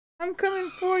I'm coming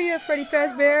for you, Freddy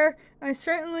Fazbear. I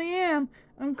certainly am.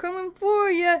 I'm coming for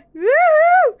you.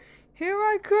 Woohoo! Here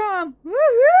I come.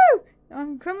 Woohoo!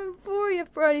 I'm coming for you,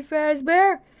 Freddy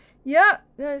Fazbear. Yep,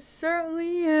 I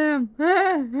certainly am.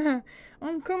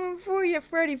 I'm coming for you,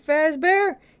 Freddy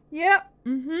Fazbear. Yep.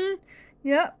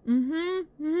 Yep.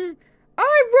 I'm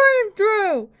running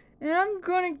through, and I'm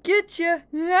gonna get you.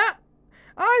 Yep.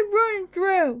 I'm running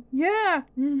through. Yeah.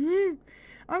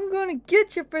 I'm gonna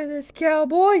get you for this,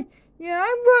 cowboy. Yeah,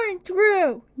 I'm running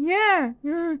through. Yeah.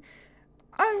 I'm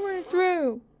running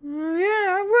through.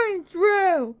 Yeah, I'm running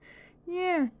through.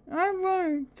 Yeah, I'm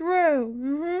running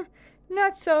through.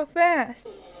 Not so fast.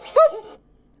 Boop!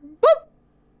 Boop!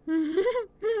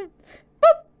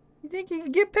 Boop! You think you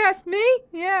can get past me?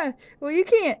 Yeah. Well, you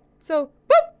can't. So,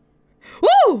 boop!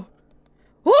 Whoa!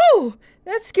 Whoa!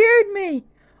 That scared me.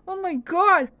 Oh my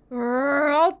God.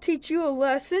 I'll teach you a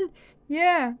lesson.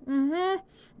 Yeah.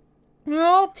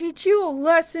 I'll teach you a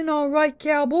lesson, all right,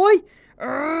 cowboy.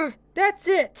 That's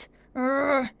it.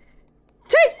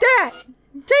 Take that!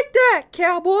 Take that,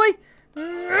 cowboy!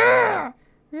 Yeah,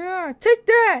 take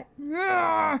that!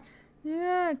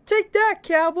 Yeah, take that,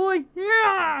 cowboy!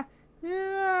 Yeah,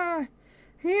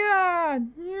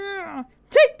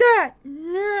 take that!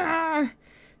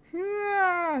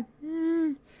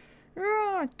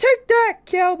 Take that,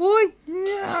 cowboy!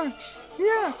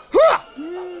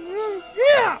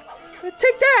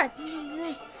 Take that!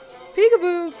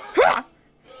 Peekaboo!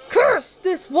 Curse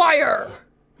this wire!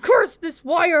 Curse this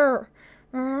wire!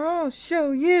 I'll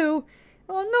show you.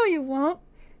 Oh, no you won't.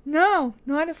 No,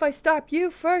 not if I stop you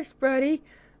first, Freddy.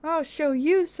 I'll show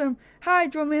you some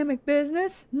hydromamic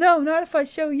business. No, not if I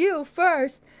show you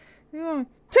first.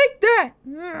 Take that!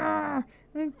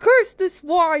 And curse this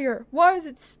wire. Why is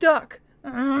it stuck?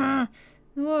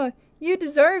 Well, you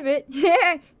deserve it.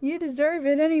 Yeah, you deserve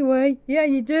it anyway. Yeah,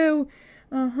 you do.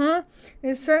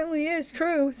 It certainly is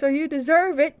true. So you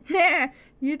deserve it. Yeah,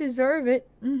 you deserve it.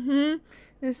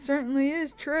 It certainly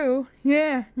is true.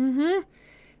 Yeah,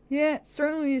 yeah, it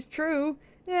certainly is true.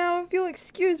 Now, if you'll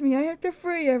excuse me, I have to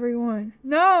free everyone.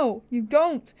 No, you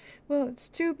don't. Well, it's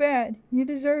too bad. You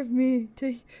deserve me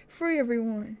to free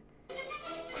everyone.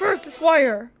 Curse this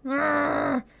wire!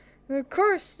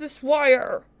 Curse this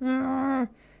wire! Oh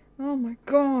my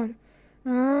God.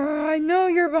 I know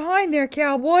you're behind there,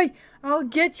 cowboy. I'll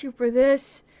get you for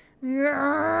this.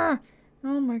 Oh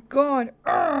my God.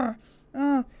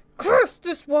 Curse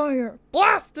this wire!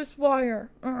 Blast this wire!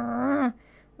 Oh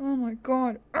my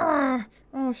God.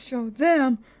 I'll show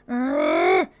them.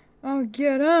 I'll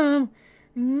get them.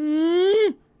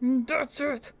 That's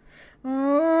it.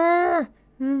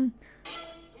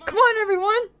 Come on,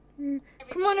 everyone.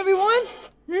 Come on, everyone.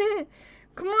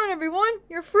 Come on, everyone.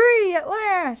 You're free at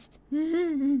last.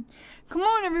 Come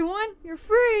on, everyone. You're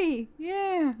free.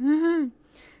 Yeah.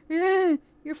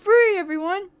 You're free,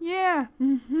 everyone. Yeah.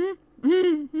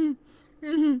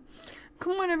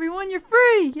 Come on, everyone. You're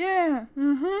free. Yeah.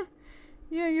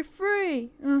 Yeah, you're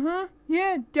free.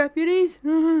 Yeah, deputies.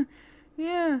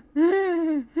 Yeah.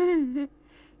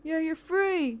 Yeah, you're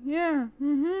free. Yeah.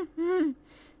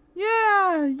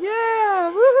 Yeah.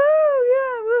 Yeah. Woohoo.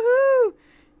 Yeah. Woohoo.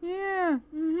 Yeah.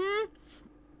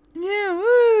 Yeah.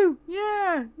 Woo.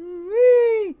 Yeah.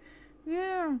 Wee.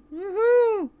 Yeah.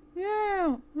 Woohoo.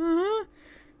 Yeah.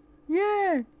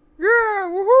 Yeah. Yeah.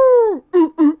 Woohoo.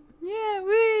 Yeah.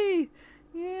 Wee.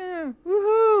 Yeah.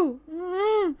 Woohoo.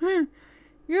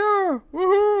 Yeah.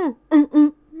 Woohoo.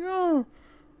 Yeah.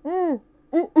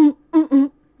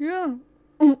 Yeah.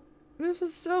 This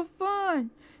is so fun.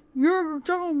 You're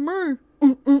telling me.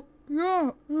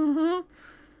 Yeah.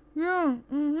 Yeah.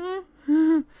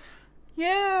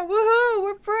 Yeah. Woohoo.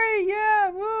 We're free.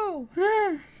 Yeah. Woo.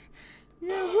 Yeah.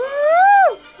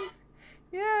 Woo.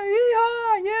 Yeah.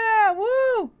 Yeehaw. Yeah.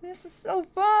 Woo. This is so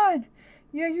fun.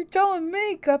 Yeah. You're telling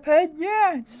me, Cuphead.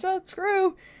 Yeah. It's so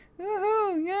true.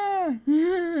 Woohoo. Yeah.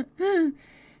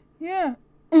 Yeah.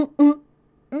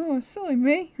 Oh, silly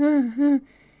me.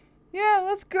 Yeah,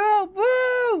 let's go.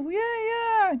 Woo!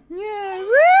 Yeah.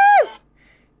 Woo!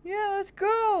 Yeah, let's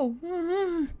go.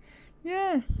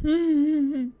 Yeah.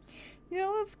 Yeah,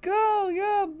 let's go.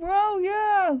 Yeah, bro.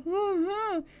 Yeah.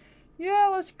 Yeah,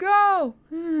 let's go.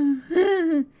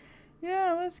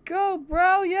 Yeah, let's go,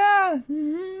 bro. Yeah.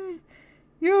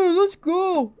 Yeah, let's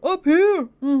go. Up here.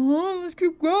 Let's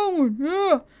keep going.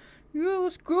 Yeah. Yeah,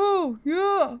 let's go.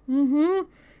 Yeah.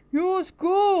 Yeah, let's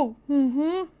go.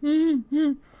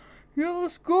 Yeah,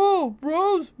 let's go,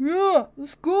 bros. Yeah,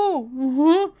 let's go.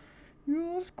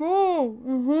 Yeah, let's go.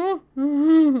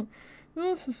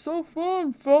 This is so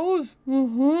fun, fellas.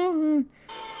 Hurry,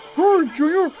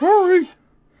 Junior, hurry.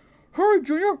 Hurry,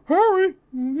 Junior, hurry!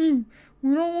 We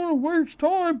don't want to waste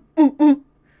time.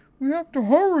 We have to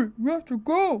hurry. We have to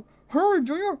go. Hurry,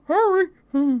 Junior, hurry!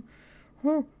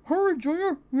 Hurry,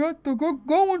 Junior. We have to go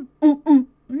going.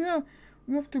 Yeah,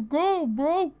 we have to go,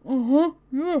 bro.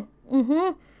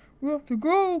 Yeah. We have to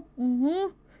go.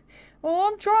 Oh,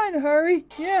 I'm trying to hurry.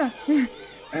 Yeah.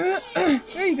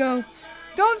 There you go.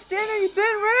 Don't stand there, you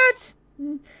thin rats!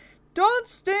 Don't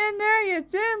stand there, you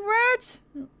thin rats!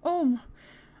 Oh,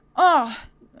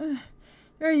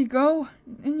 there you go.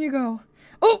 In you go.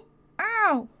 Oh,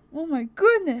 ow! Oh my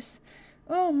goodness!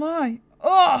 Oh my!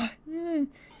 Oh!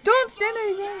 Don't stand there,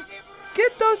 you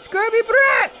get those scurvy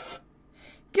brats!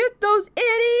 Get those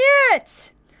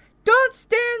idiots! Don't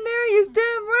stand there, you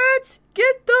damn rats!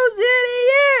 Get those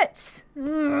idiots!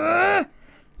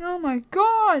 Oh my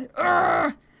God!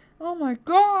 Oh my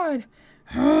God!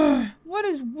 What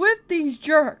is with these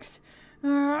jerks?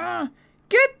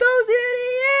 Get those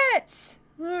idiots!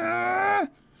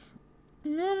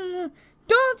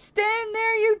 Don't stand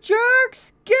there, you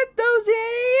jerks! Get those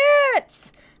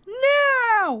idiots!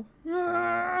 Now!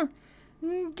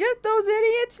 Get those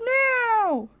idiots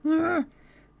now! Run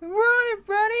it,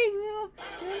 Freddy!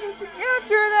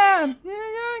 After them!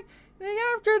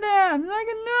 After them! Like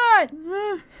a nut!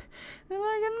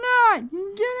 Like a nut!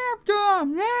 Get after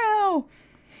them! Now!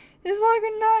 It's like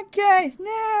a nutcase!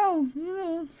 Now!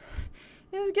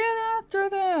 Just get after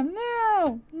them!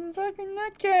 Now! It's like a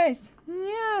nutcase!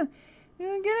 Yeah!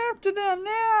 Get after them!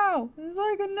 Now! It's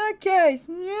like a nutcase!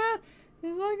 Yeah!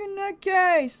 It's like a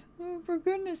nutcase! Oh, for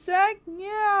goodness sake!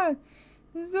 Yeah!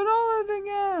 Is it all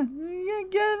again? You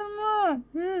get them on!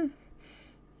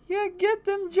 You get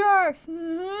them jerks!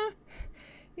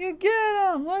 You get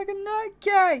them like a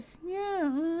nutcase! Yeah!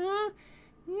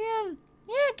 Yeah!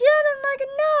 Yeah, get him like a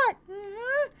nut!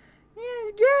 Yeah,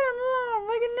 get him on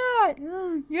like a nut!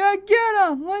 Yeah, get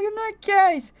him like a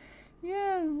nutcase!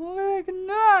 Yeah, like a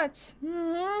nut!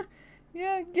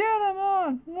 Yeah, get him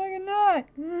on like a nut!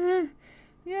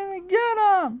 Yeah, get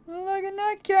him like a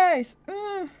nutcase!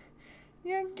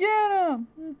 Yeah, get him!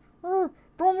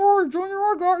 Don't worry, Junior,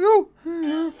 I got you!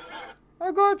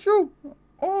 I got you!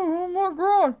 Oh my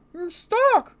God, you're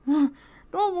stuck!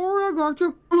 Don't worry, I got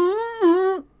you!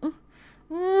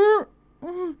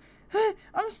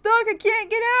 I'm stuck, I can't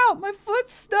get out! My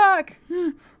foot's stuck!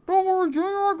 Don't worry,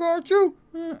 Junior, I got you!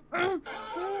 Help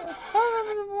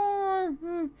the boy!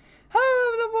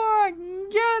 Help the boy!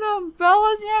 Get him,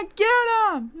 fellas! Yeah, get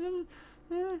him!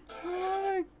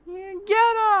 Yeah,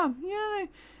 get him!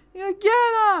 Yeah,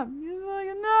 get him! He's like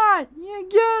a nut! Yeah,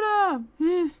 get him!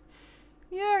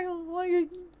 Yeah, like a,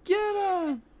 get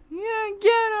him! Yeah,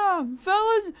 get him!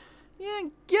 Fellas! Yeah,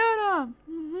 get him!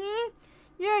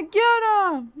 Yeah, get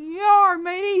him! Yeah,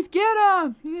 mateys, get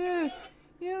him! Yeah,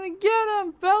 get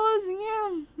him, fellas! Yeah,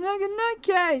 like a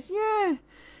nutcase! Yeah,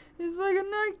 it's like a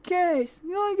nutcase!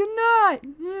 You're like a nut!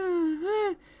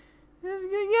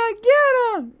 Yeah, get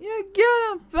him! Yeah,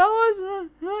 get him, fellas!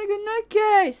 Like a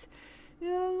nutcase!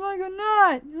 Yeah, like a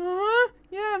nut!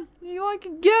 Yeah, you like to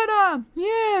get him!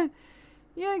 Yeah!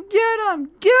 Yeah, get him!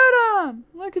 Get him!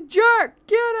 Like a jerk!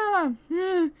 Get him!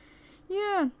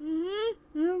 Yeah,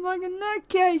 like a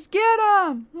nutcase! Get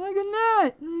him! Like a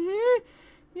nut!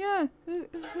 Yeah,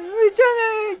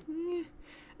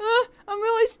 I'm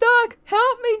really stuck!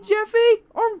 Help me, Jeffy!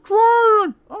 I'm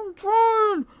trying!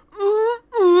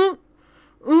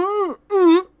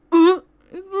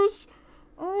 Is this...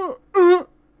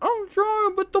 I'm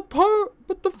trying, but the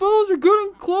fellas are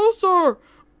getting closer!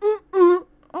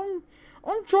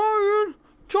 I'm trying!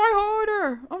 Try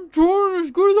harder! I'm trying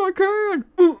as good as I can!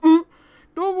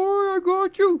 Don't worry, I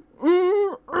got you!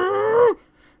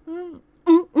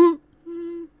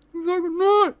 He's like a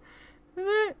nut!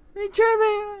 Hey,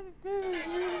 Jimmy!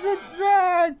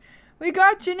 We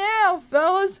got you now,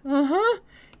 fellas!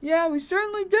 Yeah, we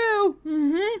certainly do!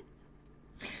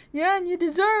 Yeah, and you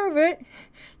deserve it!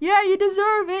 Yeah, you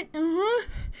deserve it!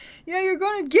 Yeah, you're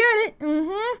gonna get it!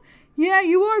 Yeah,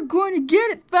 you are going to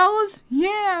get it, fellas!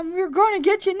 Yeah, we're gonna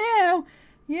get you now!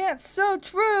 Yeah, it's so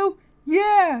true!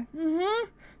 Yeah!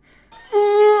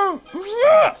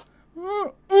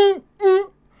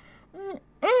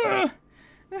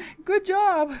 Good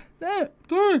job!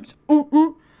 Thanks!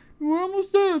 We're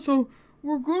almost there, so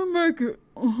we're gonna make it!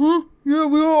 Yeah,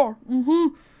 we are!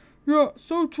 Yeah,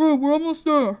 so true, we're almost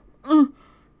there! Yeah,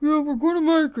 we're gonna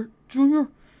make it, Junior!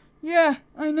 Yeah,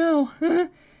 I know!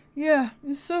 Yeah,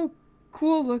 it's so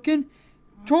cool looking.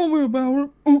 Tell me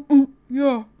about it.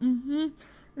 Yeah.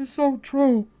 It's so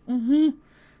true.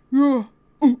 Yeah.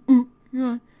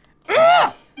 Yeah.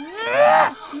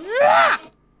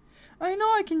 I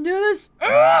know I can do this.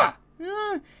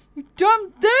 You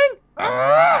dumb thing!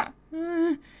 I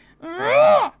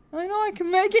know I can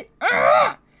make it. Get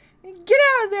out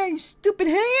of there, you stupid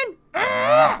hand!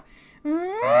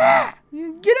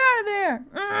 You get out of there!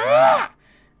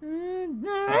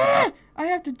 I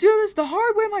have to do this the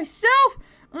hard way myself.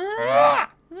 I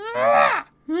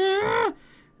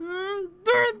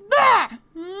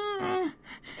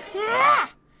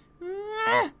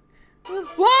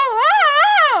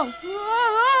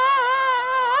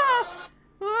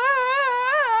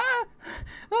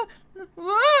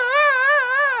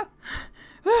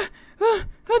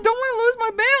don't want to lose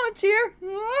my balance here.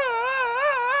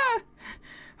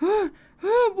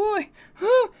 Oh boy.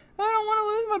 I don't want to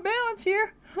lose my balance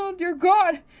here. Oh dear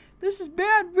God. This is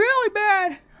bad, really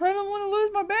bad. I don't want to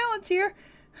lose my balance here.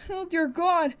 Oh dear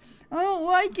God. I don't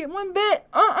like it one bit.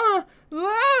 Oh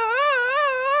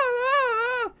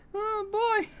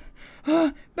boy.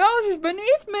 Bowser's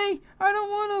beneath me. I don't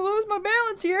want to lose my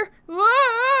balance here.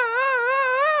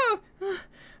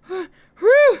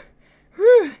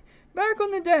 Back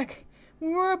on the deck,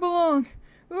 where I belong.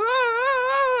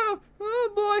 Oh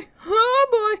boy. Oh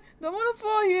boy. Don't want to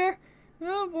fall here.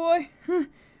 Oh boy.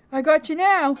 I got you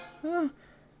now.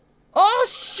 Oh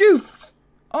shoot.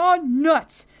 Oh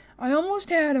nuts. I almost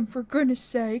had him, for goodness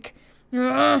sake.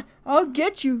 I'll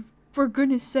get you, for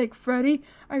goodness sake, Freddy.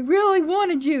 I really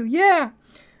wanted you, yeah.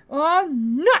 Oh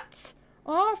nuts.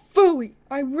 Oh phooey.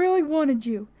 I really wanted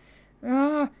you.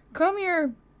 Come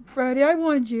here, Freddy. I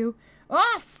wanted you.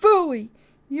 Ah, phooey!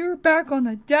 You're back on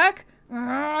the deck?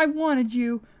 I wanted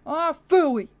you. Ah,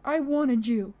 phooey! I wanted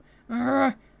you.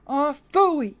 Ah,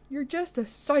 phooey! You're just a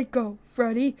psycho,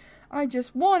 Freddy. I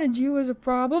just wanted you as a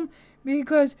problem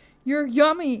because you're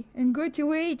yummy and good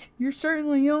to eat. You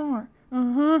certainly are.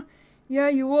 Yeah,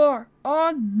 you are.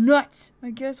 Ah, nuts!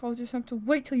 I guess I'll just have to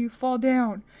wait till you fall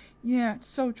down. Yeah, it's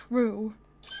so true.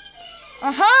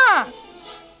 Aha!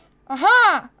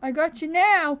 Aha! I got you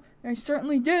now. I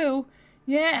certainly do.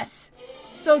 Yes.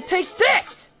 So take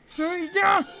this.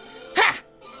 Ha! Ha!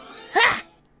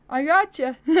 I got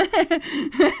you.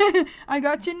 I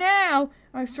got you now.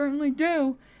 I certainly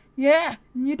do. Yeah,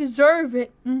 and you deserve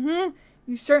it. You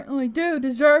certainly do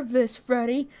deserve this,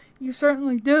 Freddy. You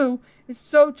certainly do. It's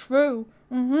so true.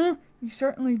 You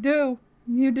certainly do.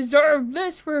 You deserve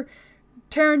this for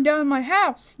tearing down my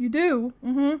house. You do.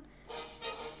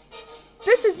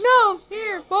 This is no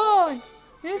here, boy.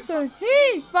 He's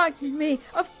fighting me.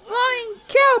 A flying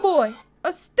cowboy.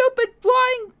 A stupid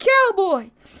flying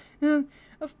cowboy. A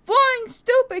flying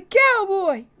stupid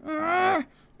cowboy.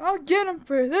 I'll get him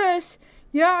for this.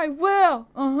 Yeah, I will.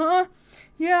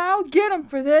 Yeah, I'll get him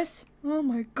for this. Oh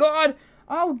my God.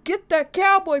 I'll get that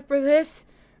cowboy for this.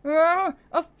 A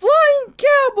flying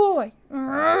cowboy.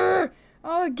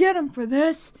 I'll get him for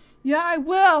this. Yeah, I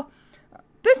will.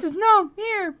 This is no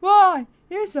here, boy.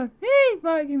 It's he's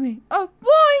fighting me. A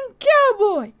flying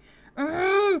cowboy.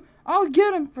 I'll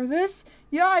get him for this.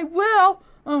 Yeah, I will.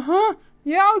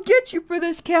 Yeah, I'll get you for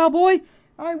this, cowboy.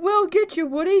 I will get you,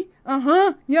 Woody.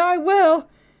 Yeah, I will.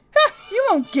 Ha! You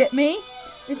won't get me.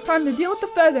 It's time to deal with the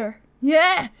feather.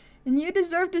 Yeah, and you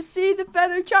deserve to see the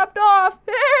feather chopped off.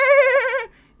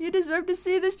 You deserve to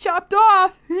see this chopped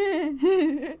off.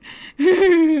 And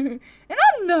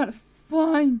I'm not a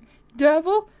flying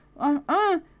devil. I'm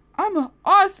an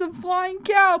awesome flying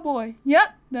cowboy.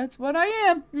 Yep, that's what I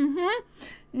am.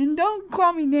 And don't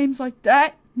call me names like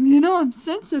that. You know I'm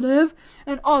sensitive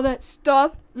and all that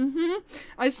stuff.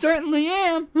 I certainly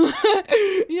am.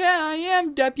 Yeah, I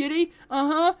am, deputy.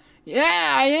 Yeah,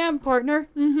 I am, partner.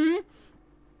 Yeah,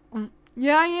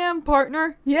 I am,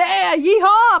 partner. Yeah,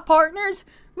 yeehaw, partners.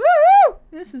 Woohoo!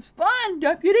 This is fun,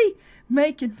 deputy.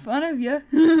 Making fun of you.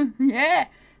 Yeah,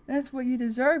 that's what you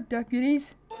deserve,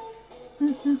 deputies.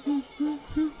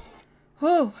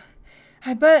 Oh,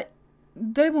 I bet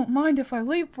they won't mind if I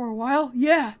leave for a while.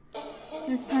 Yeah,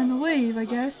 it's time to leave, I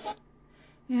guess.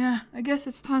 Yeah, I guess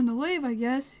it's time to leave, I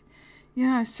guess.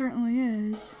 Yeah, it certainly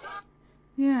is.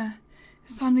 Yeah,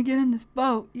 it's time to get in this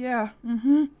boat. Yeah,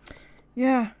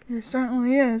 yeah, it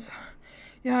certainly is.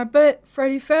 Yeah, I bet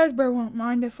Freddy Fazbear won't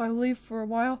mind if I leave for a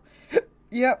while.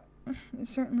 Yep, it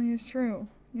certainly is true.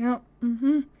 Yep,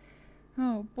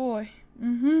 oh boy.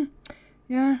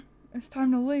 Yeah, it's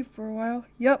time to leave for a while.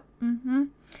 Yep,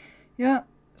 yeah,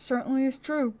 certainly is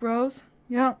true, bros.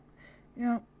 Yep,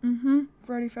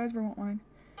 Freddy Fazbear won't mind.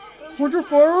 Hold your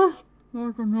fire,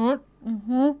 like a nut.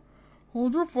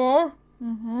 Hold your fire.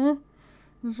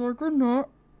 Just like a nut.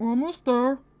 We're almost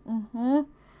there.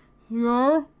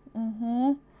 Yeah.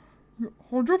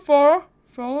 Hold your fire,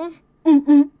 fellas.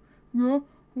 Yeah,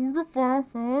 hold your fire,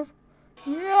 fellas.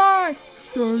 Yeah.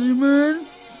 Steady, man.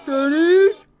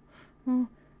 Steady.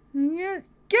 Yeah,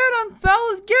 get him,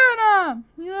 fellas, get him.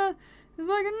 Yeah, it's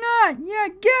like a nut. Yeah,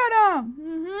 get him.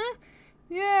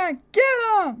 Yeah, get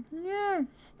him. Yeah.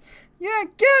 Yeah,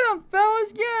 get him,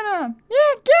 fellas, get him.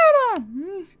 Yeah, get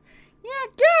him. Yeah,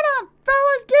 get him,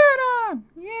 fellas, get him.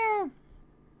 Yeah.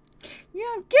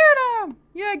 Yeah, get him.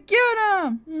 Yeah, get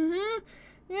him.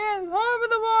 Yeah, over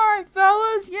the bar,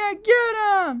 fellas. Yeah, get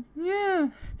him. Yeah.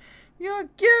 Yeah,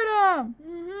 get him.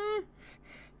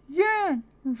 Yeah.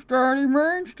 Steady,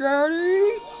 man,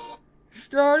 steady.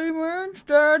 Steady, man,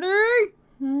 steady.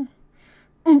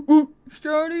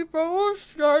 Steady, fellas,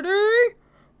 steady.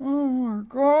 Oh my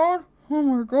god. Oh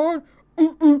my god.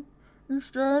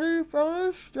 Steady,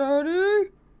 fellas,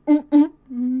 steady.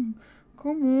 Come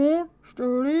on,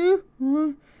 steady.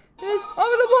 It's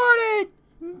over the board.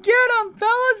 Get him,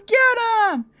 fellas, get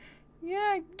him.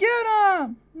 Yeah, get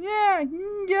him. Yeah, you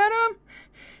can get him.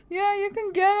 Yeah, you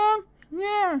can get him.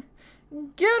 Yeah.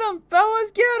 Get him,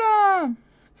 fellas, get him.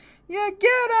 Yeah,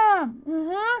 get him.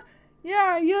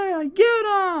 Yeah, get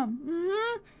him.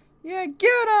 Yeah,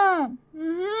 get him.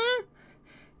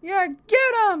 Yeah,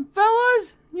 get him,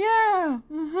 fellas. Yeah.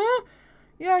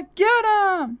 Yeah, get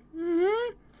him.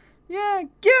 Yeah,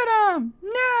 get him.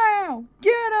 Now.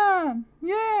 Get him.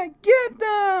 Yeah, get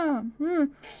them.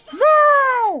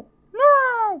 No.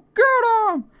 No. Get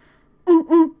him.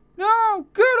 No,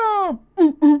 get him.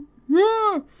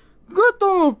 Yeah, get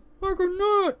them. Like a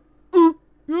nut.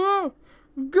 Yeah,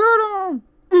 get him.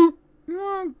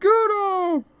 Yeah, get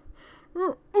him.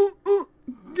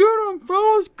 Get him,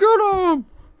 fellas. Get him.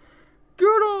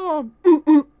 Get him.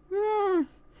 Yeah.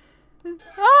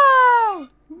 Oh!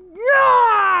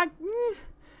 Yeah!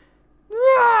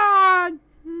 Yeah!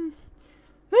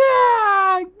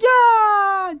 Yeah!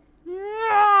 God!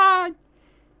 Yeah!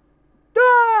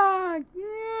 God!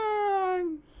 Yeah!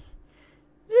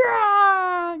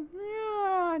 Yeah!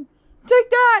 Yeah! Take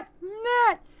that!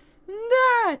 Net!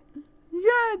 Net!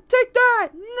 Yeah! Take that!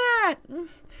 Net!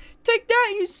 Take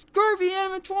that, you scurvy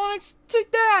animatronics!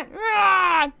 Take that!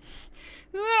 Ah!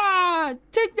 Ah!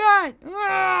 Take that!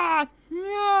 Ah!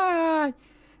 Ah!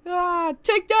 Ah!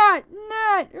 Take that!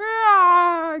 Net!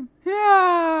 Ah!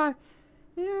 Ah!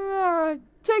 Ah!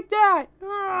 Take that!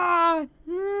 Ah!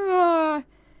 Ah!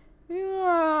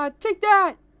 Ah! Take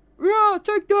that! Yeah!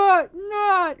 Take that!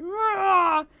 Net!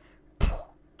 Ah!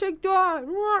 Take that!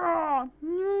 Ah!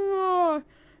 Ah!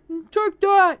 Take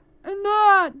that! And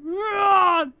that!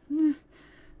 Ah!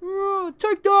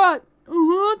 Take that!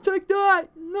 Take that!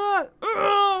 Not!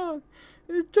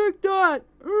 Take that!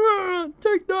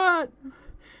 Take that!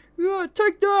 Yeah,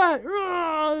 take that!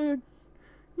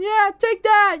 Yeah, take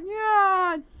that!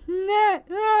 Yeah! Net!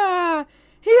 Yeah!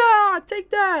 Take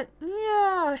that!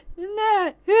 Yeah!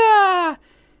 Net! Yeah!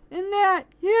 And that!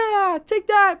 Yeah! Take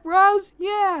that, bros!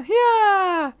 Yeah!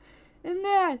 Yeah! And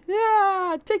that!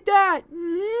 Yeah! Take that!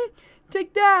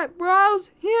 Take that,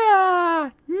 bros!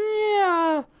 Yeah!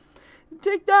 Yeah!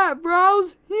 Take that,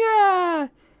 bros! Yeah!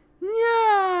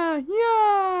 Yeah!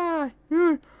 Yeah!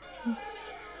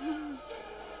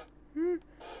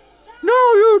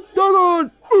 No, you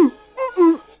doggone!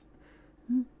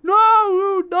 No,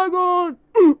 you doggone!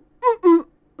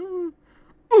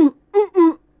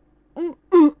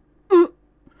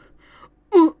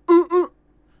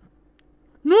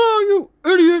 No, you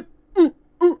idiot!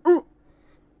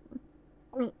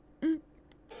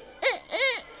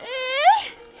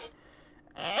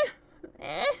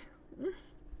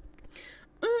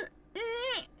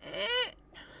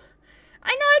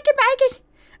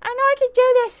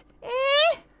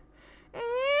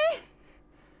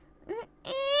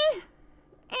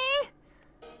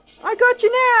 I got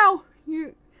you now!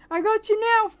 I got you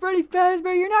now, Freddy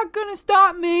Fazbear. You're not gonna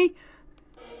stop me.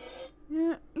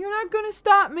 You're not gonna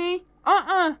stop me.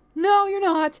 No, you're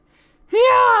not.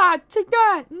 Yeah! Take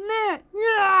that! Net!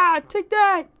 Yeah! Take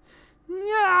that!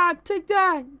 Yeah! Take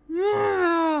that!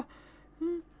 Yeah!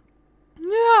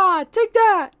 Yeah! Take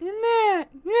that! Net!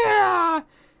 Yeah!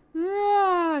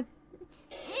 Yeah!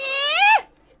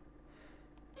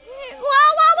 Whoa,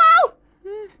 whoa, whoa!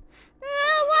 Whoa,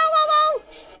 whoa, whoa!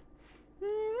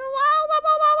 Whoa, whoa,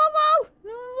 whoa, whoa, whoa, whoa!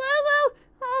 Whoa, whoa!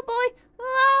 Oh boy!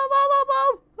 Whoa, whoa, whoa, whoa!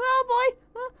 Oh boy!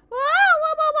 Whoa,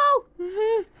 whoa, whoa, whoa!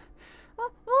 Oh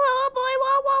boy!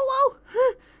 Whoa, whoa, whoa!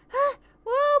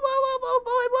 Whoa, whoa, whoa, whoa,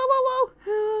 boy! Whoa, whoa, whoa!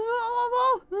 Whoa,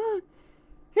 whoa, whoa!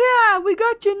 Yeah, we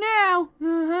got you now.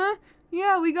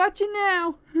 Yeah, we got you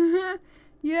now.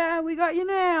 Yeah, we got you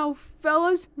now,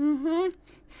 fellas.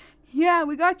 Yeah,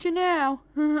 we got you now.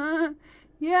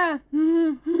 Yeah.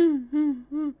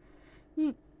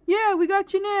 Yeah, we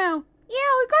got you now.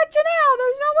 Yeah, we got you now.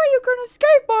 There's no way you can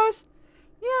escape us.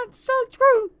 Yeah, it's so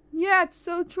true. Yeah, it's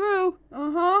so true.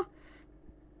 Uh-huh.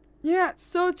 Yeah, it's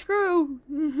so true.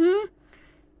 Mm-hmm.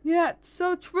 Yeah, it's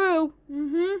so true.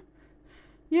 Mm-hmm.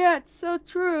 Yeah, it's so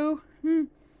true.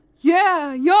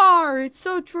 Yeah, yar, it's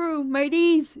so true,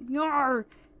 mateys. Yar,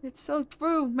 it's so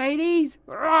true, mateys.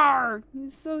 Yar,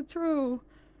 it's so true.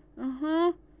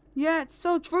 Uh-huh. Yeah, it's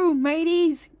so true,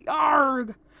 mateys.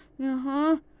 Yarg.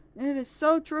 Uh-huh. It is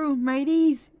so true,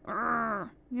 mateys.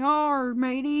 Yar,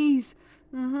 mateys.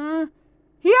 Uh-huh.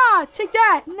 Yeah, take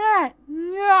that, net.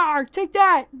 Yar, take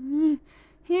that.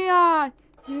 Yeah,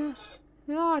 yeah,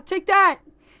 yeah, take that.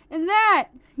 And that.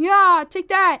 Yeah, take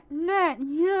that. And that.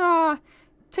 Yeah,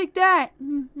 take that.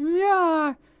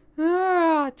 Yeah,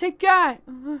 yeah, take that.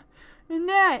 And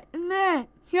that. And that.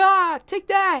 Yeah, take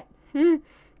that.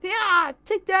 Yeah,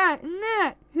 take that. And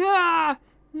that. Yeah,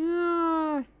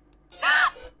 yeah.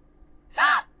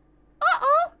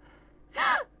 Uh-oh.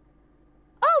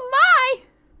 Oh, my.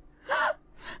 Huh?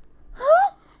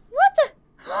 What the?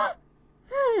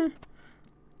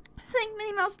 Think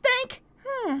Minnie Mouse stink?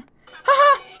 Ha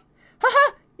ha! Ha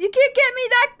ha! You can't get me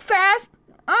that fast!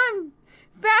 I'm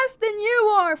faster than you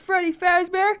are, Freddy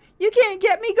Fazbear! You can't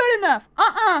get me good enough!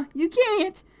 You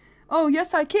can't! Oh,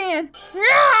 yes I can!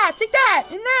 Yeah! Take that!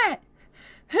 And that!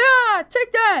 Yeah!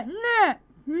 Take that! And that!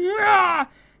 Yeah!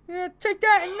 Yeah! Take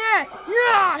that and that!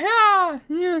 Yeah! Yeah!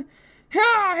 Yeah!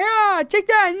 Yeah! Yeah! Take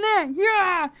that and that!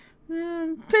 Yeah!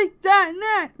 Take that and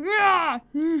that! Yeah!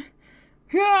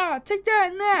 Yeah, take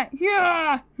that and that.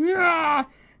 Yeah, yeah.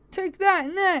 Take that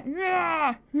and that.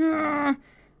 Yeah, yeah.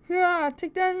 Yeah,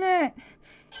 take that and that.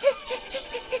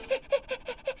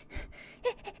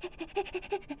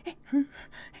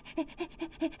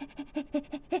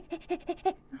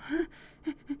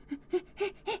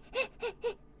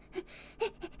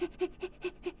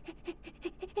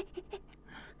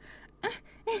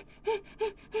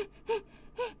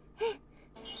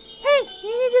 Hey,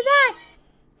 you need to do that.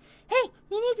 Hey,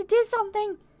 you need to do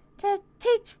something to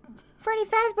teach Freddy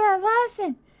Fazbear a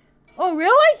lesson. Oh,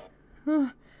 really?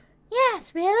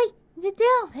 Yes, really. You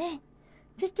do it.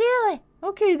 Just do it.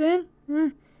 Okay, then.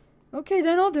 Okay,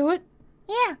 then I'll do it.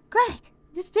 Yeah, great.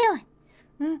 Just do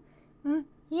it.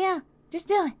 Yeah, just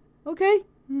do it. Okay.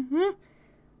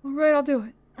 All right, I'll do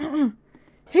it.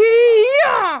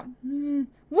 Hey-ya!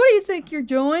 What do you think you're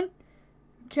doing,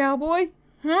 cowboy?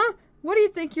 Huh? What do you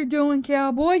think you're doing,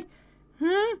 cowboy?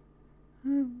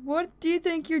 What do you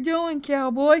think you're doing,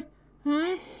 cowboy?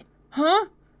 Huh?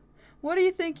 What do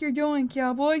you think you're doing,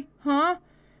 cowboy? Huh?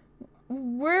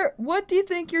 What do you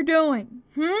think you're doing?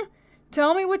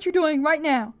 Tell me what you're doing right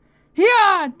now.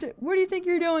 Yeah! What do you think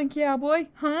you're doing, cowboy?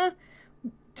 Huh?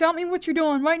 Tell me what you're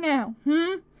doing right now.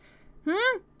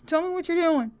 Tell me what you're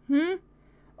doing.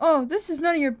 Oh, this is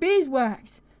none of your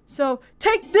beeswax. So,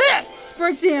 take this, for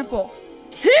example.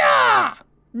 Yeah!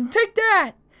 Take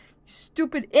that, you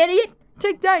stupid idiot.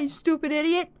 Take that, you stupid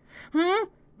idiot.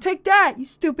 Take that, you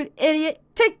stupid idiot.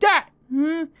 Take that.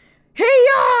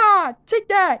 Hey-ya! Take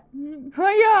that.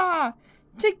 Hi-ya!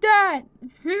 Take that.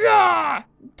 Yeah!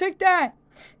 Take that.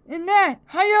 And that.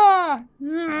 Hi-ya!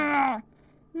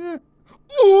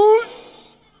 Oh!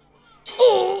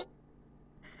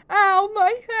 Ow,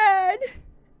 my head.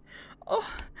 Oh,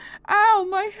 ow,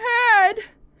 my head.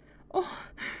 Oh,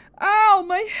 ow,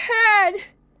 my head.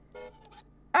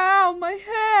 Ow, my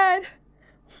head.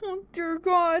 Oh, dear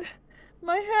God.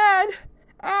 My head.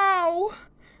 Ow.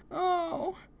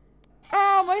 Oh.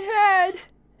 Ow, my head.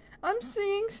 I'm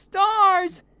seeing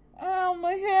stars. Ow,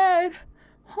 my head.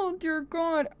 Oh, dear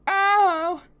God.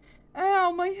 Ow.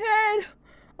 Ow, my head.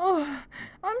 Oh,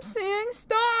 I'm seeing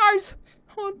stars.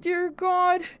 Oh, dear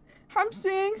God. I'm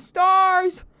seeing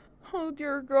stars. Oh,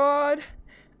 dear God.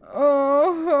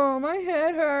 Oh, my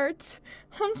head hurts.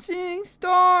 I'm seeing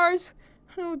stars.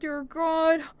 Oh, dear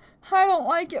God. I don't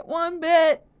like it one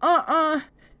bit.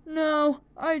 No,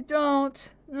 I don't.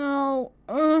 No.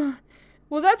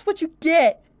 Well, that's what you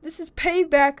get. This is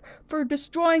payback for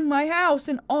destroying my house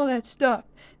and all that stuff.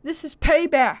 This is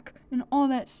payback and all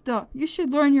that stuff. You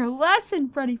should learn your lesson,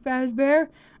 Freddy Fazbear.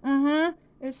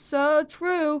 It's so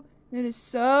true. It is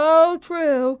so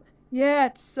true. Yeah,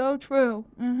 it's so true.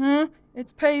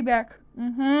 It's payback.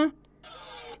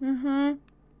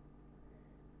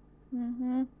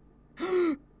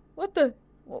 What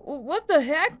the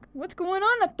heck? What's going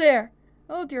on up there?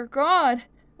 Oh, dear God.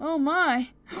 Oh, my.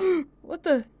 What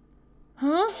the?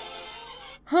 Huh?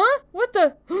 Huh? What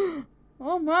the?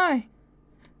 Oh, my.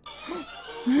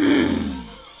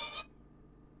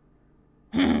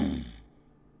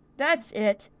 That's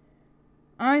it.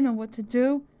 I know what to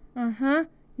do.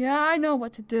 Yeah, I know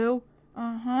what to do.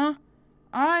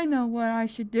 I know what I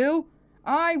should do.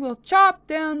 I will chop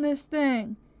down this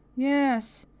thing.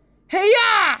 Yes.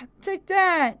 Hey-ya! Take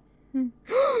that!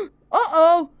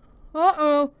 Uh-oh!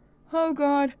 Uh-oh! Oh,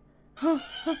 God. Oh,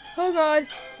 God.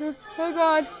 Oh,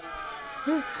 God.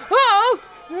 Uh-oh!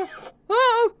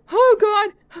 Uh-oh! Oh,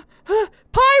 God!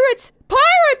 Pirates!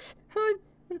 Pirates!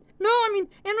 No, I mean,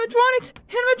 animatronics!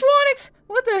 Animatronics!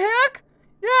 What the heck?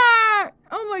 Yeah!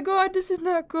 Oh, my God, this is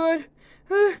not good.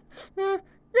 Yeah!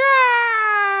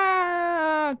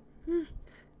 Yeah!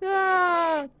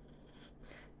 Ah!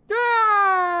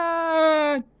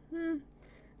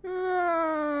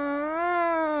 Ah!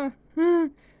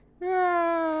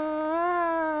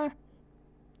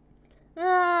 Ah!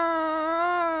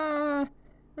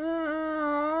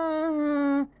 Ah!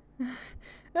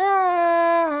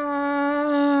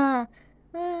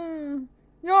 Ah!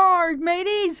 Yard,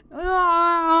 mateys!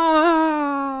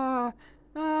 Ah!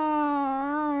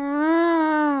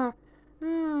 Ah!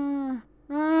 Ah!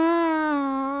 Ah!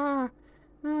 Ah!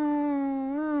 Ah! Ah!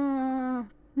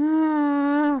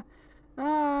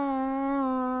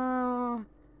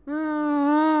 Ah! Ah!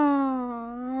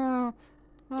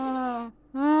 Ah! Ah! Ah!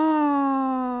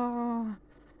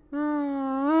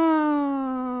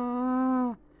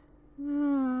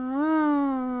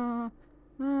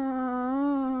 Ah!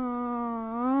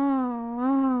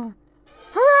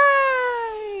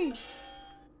 Hooray!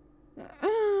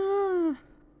 Ah!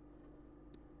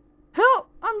 Help!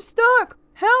 I'm stuck!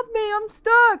 Help me! I'm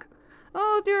stuck!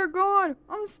 Oh dear God!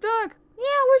 I'm stuck!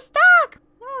 Yeah, we're stuck!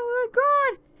 Oh my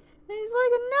God! He's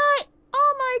like a nut!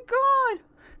 Oh my God!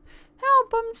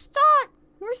 Help! I'm stuck!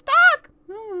 We're stuck!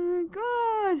 Oh my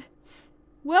God!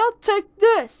 Well, take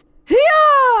this!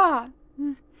 Hiya!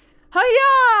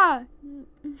 Hiya!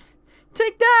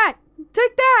 Take that!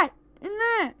 Take that! And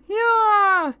that!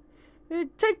 Yeah!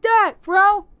 Take that,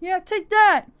 bro! Yeah, take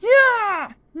that!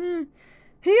 Yeah!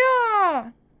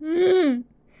 Yeah!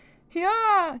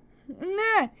 Yeah! And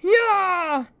that!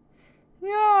 Yeah!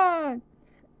 Yeah!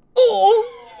 Oh!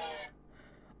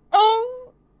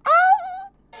 Oh! Oh!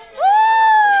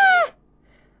 Ah!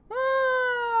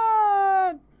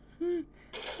 Ah!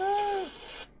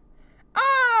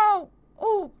 Ow!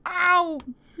 Oh! Ow!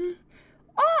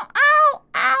 Oh! Ow!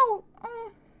 Ow!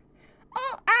 Oh!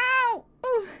 Oh! Ow!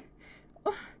 Oh!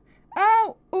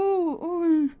 Ow!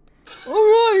 Oh!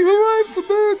 Alright for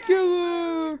bear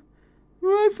killer!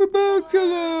 Hooray for bear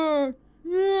killer!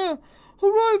 Yeah!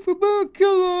 Hooray for bear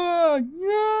killer!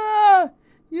 Yeah!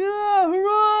 Yeah!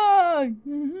 Hooray!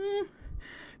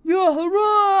 Yeah!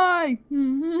 Hooray!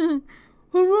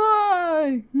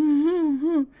 Hooray!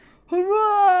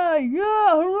 Hooray!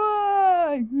 Yeah!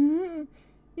 Hooray!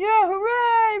 Yeah!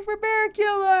 Hooray for bear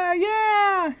killer!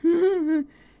 Yeah!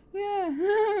 Yeah!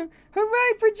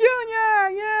 Hooray for Junior!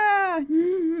 Yeah!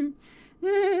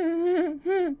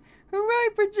 Hooray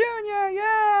for Junior!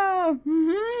 Yeah!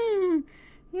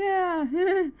 Yeah!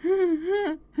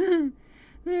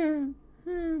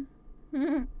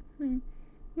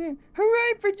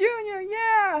 Hooray for Junior!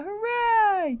 Yeah!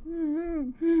 Hooray!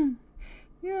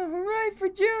 Yeah! Hooray for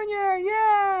Junior!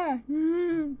 Yeah!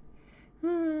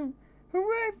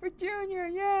 Hooray for Junior!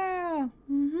 Yeah!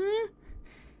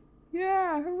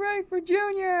 Yeah! Hooray for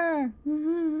Junior!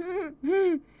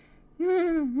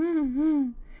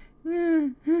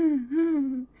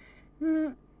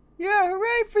 Yeah!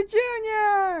 Hooray for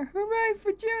Junior! Hooray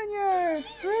for Junior!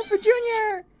 Hooray for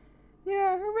Junior!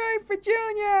 Yeah! Hooray for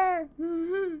Junior!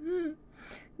 Yeah!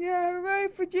 Hooray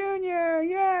for Junior!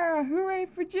 Yeah! Hooray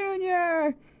for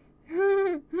Junior!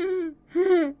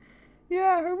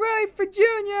 Yeah! Hooray for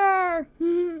Junior!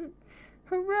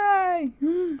 Hooray!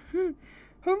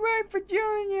 Hooray for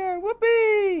Junior!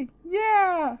 Whoopee!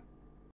 Yeah!